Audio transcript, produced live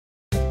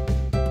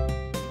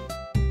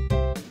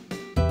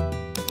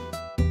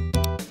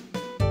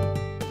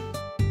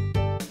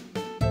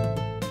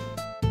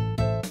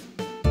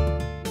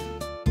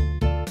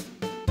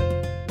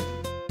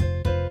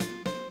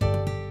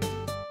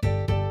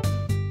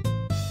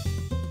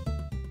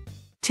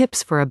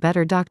Tips for a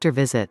better doctor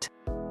visit.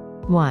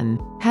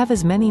 1. Have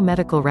as many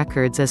medical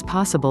records as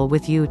possible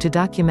with you to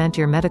document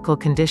your medical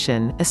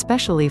condition,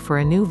 especially for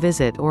a new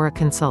visit or a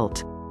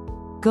consult.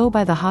 Go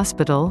by the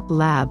hospital,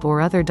 lab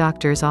or other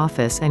doctor's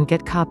office and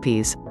get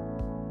copies.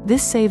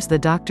 This saves the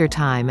doctor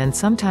time and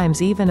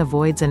sometimes even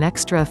avoids an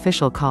extra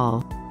official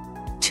call.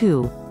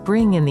 2.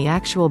 Bring in the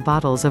actual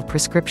bottles of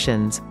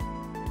prescriptions.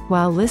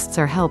 While lists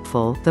are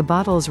helpful, the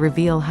bottles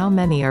reveal how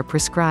many are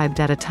prescribed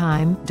at a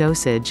time,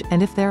 dosage,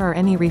 and if there are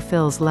any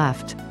refills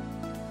left.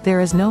 There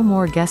is no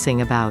more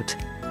guessing about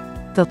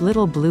the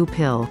little blue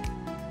pill.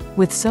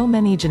 With so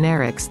many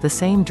generics, the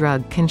same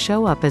drug can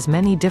show up as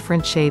many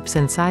different shapes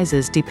and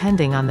sizes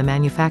depending on the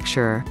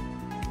manufacturer.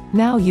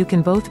 Now you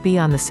can both be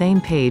on the same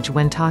page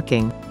when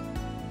talking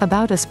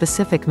about a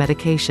specific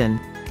medication.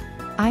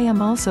 I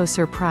am also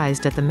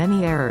surprised at the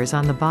many errors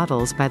on the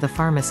bottles by the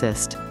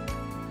pharmacist.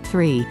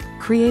 3.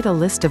 Create a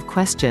list of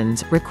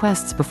questions,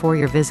 requests before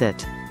your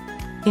visit.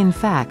 In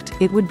fact,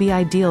 it would be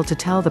ideal to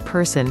tell the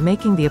person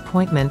making the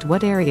appointment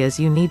what areas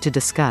you need to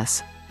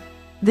discuss.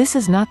 This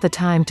is not the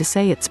time to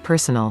say it's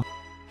personal.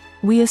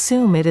 We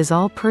assume it is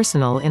all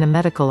personal in a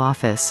medical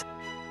office.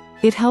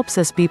 It helps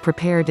us be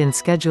prepared in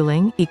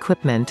scheduling,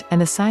 equipment,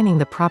 and assigning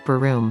the proper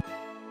room.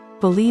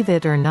 Believe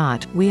it or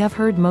not, we have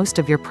heard most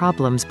of your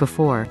problems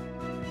before.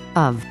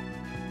 Of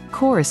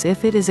course,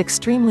 if it is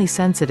extremely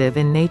sensitive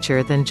in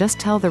nature, then just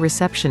tell the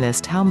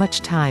receptionist how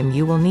much time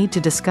you will need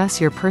to discuss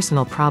your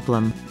personal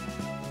problem.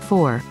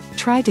 4.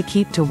 Try to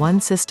keep to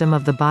one system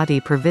of the body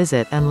per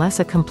visit unless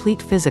a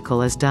complete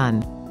physical is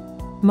done.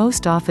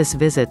 Most office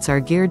visits are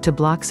geared to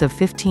blocks of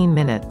 15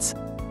 minutes.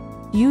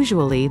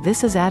 Usually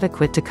this is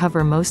adequate to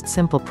cover most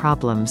simple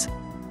problems,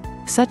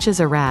 such as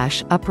a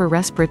rash, upper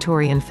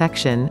respiratory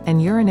infection,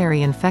 and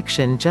urinary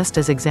infection, just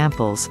as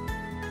examples.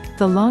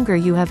 The longer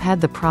you have had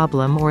the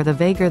problem or the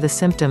vaguer the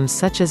symptoms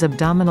such as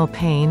abdominal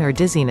pain or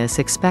dizziness,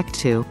 expect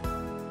to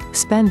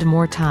spend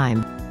more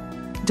time.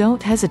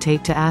 Don't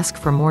hesitate to ask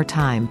for more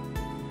time.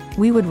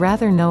 We would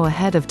rather know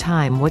ahead of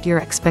time what your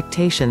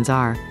expectations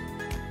are.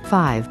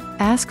 5.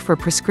 Ask for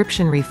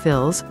prescription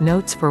refills,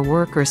 notes for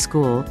work or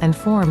school, and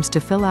forms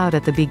to fill out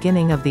at the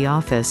beginning of the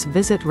office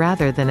visit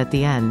rather than at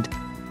the end.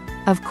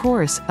 Of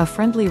course, a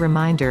friendly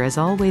reminder is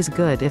always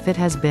good if it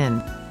has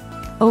been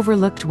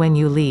overlooked when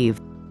you leave.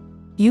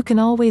 You can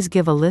always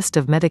give a list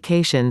of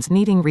medications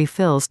needing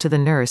refills to the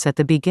nurse at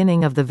the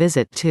beginning of the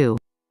visit too.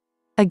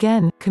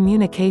 Again,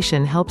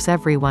 communication helps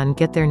everyone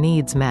get their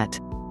needs met.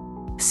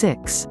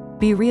 6.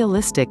 Be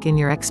realistic in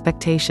your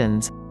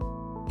expectations.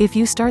 If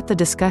you start the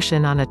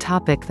discussion on a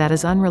topic that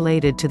is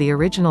unrelated to the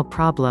original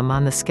problem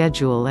on the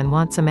schedule and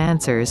want some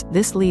answers,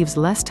 this leaves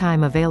less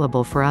time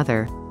available for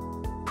other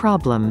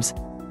problems.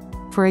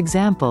 For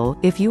example,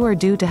 if you are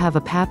due to have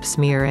a pap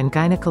smear and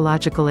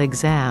gynecological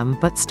exam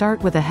but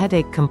start with a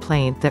headache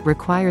complaint that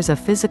requires a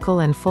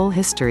physical and full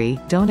history,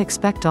 don't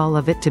expect all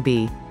of it to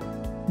be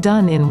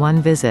done in one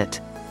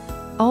visit.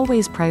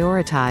 Always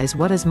prioritize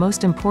what is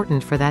most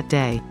important for that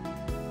day.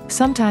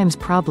 Sometimes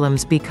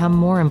problems become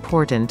more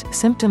important,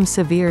 symptoms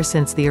severe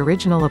since the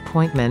original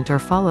appointment or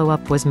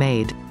follow-up was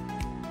made.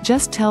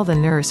 Just tell the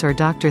nurse or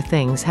doctor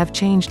things have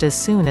changed as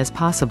soon as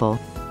possible.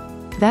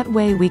 That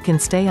way we can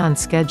stay on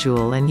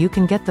schedule and you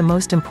can get the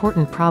most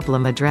important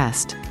problem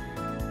addressed.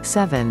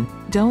 7.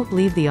 Don't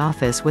leave the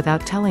office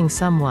without telling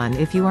someone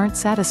if you aren't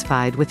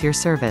satisfied with your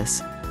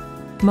service.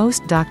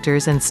 Most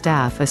doctors and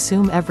staff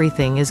assume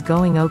everything is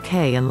going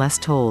okay unless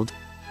told.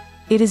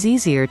 It is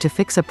easier to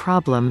fix a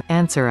problem,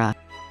 answer a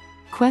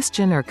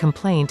question or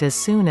complaint as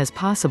soon as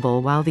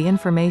possible while the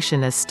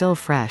information is still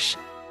fresh.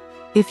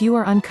 If you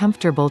are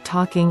uncomfortable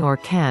talking or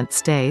can't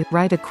stay,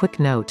 write a quick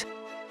note.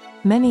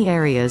 Many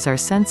areas are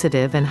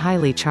sensitive and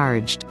highly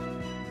charged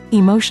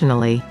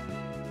emotionally.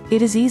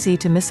 It is easy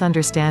to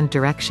misunderstand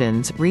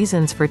directions,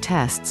 reasons for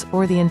tests,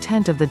 or the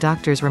intent of the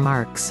doctor's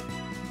remarks.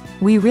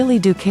 We really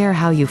do care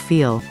how you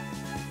feel.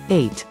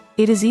 8.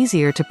 It is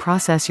easier to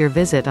process your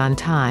visit on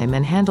time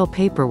and handle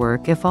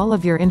paperwork if all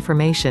of your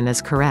information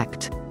is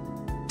correct.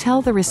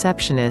 Tell the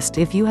receptionist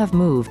if you have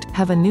moved,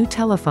 have a new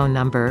telephone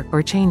number,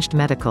 or changed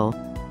medical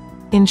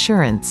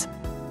insurance.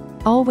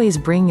 Always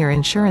bring your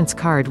insurance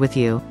card with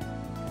you.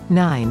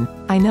 9.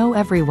 I know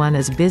everyone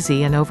is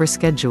busy and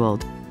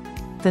overscheduled.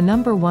 The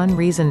number one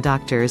reason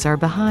doctors are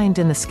behind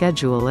in the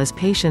schedule is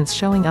patients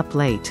showing up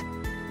late.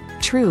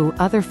 True,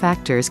 other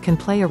factors can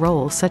play a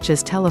role such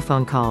as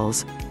telephone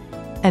calls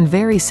and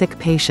very sick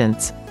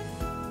patients.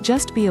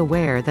 Just be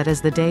aware that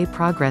as the day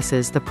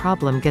progresses the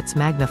problem gets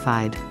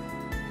magnified.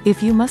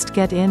 If you must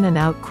get in and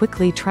out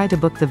quickly, try to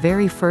book the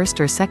very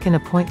first or second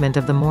appointment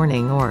of the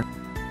morning or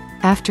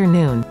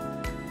afternoon.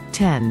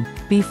 10.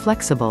 Be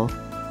flexible.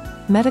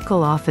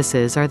 Medical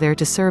offices are there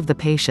to serve the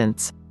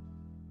patients.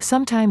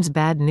 Sometimes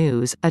bad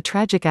news, a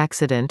tragic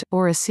accident,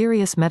 or a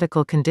serious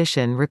medical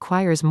condition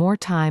requires more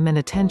time and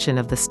attention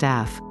of the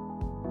staff.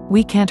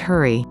 We can't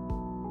hurry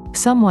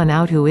someone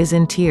out who is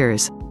in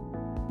tears.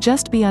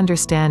 Just be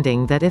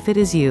understanding that if it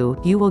is you,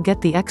 you will get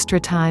the extra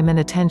time and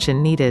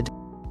attention needed.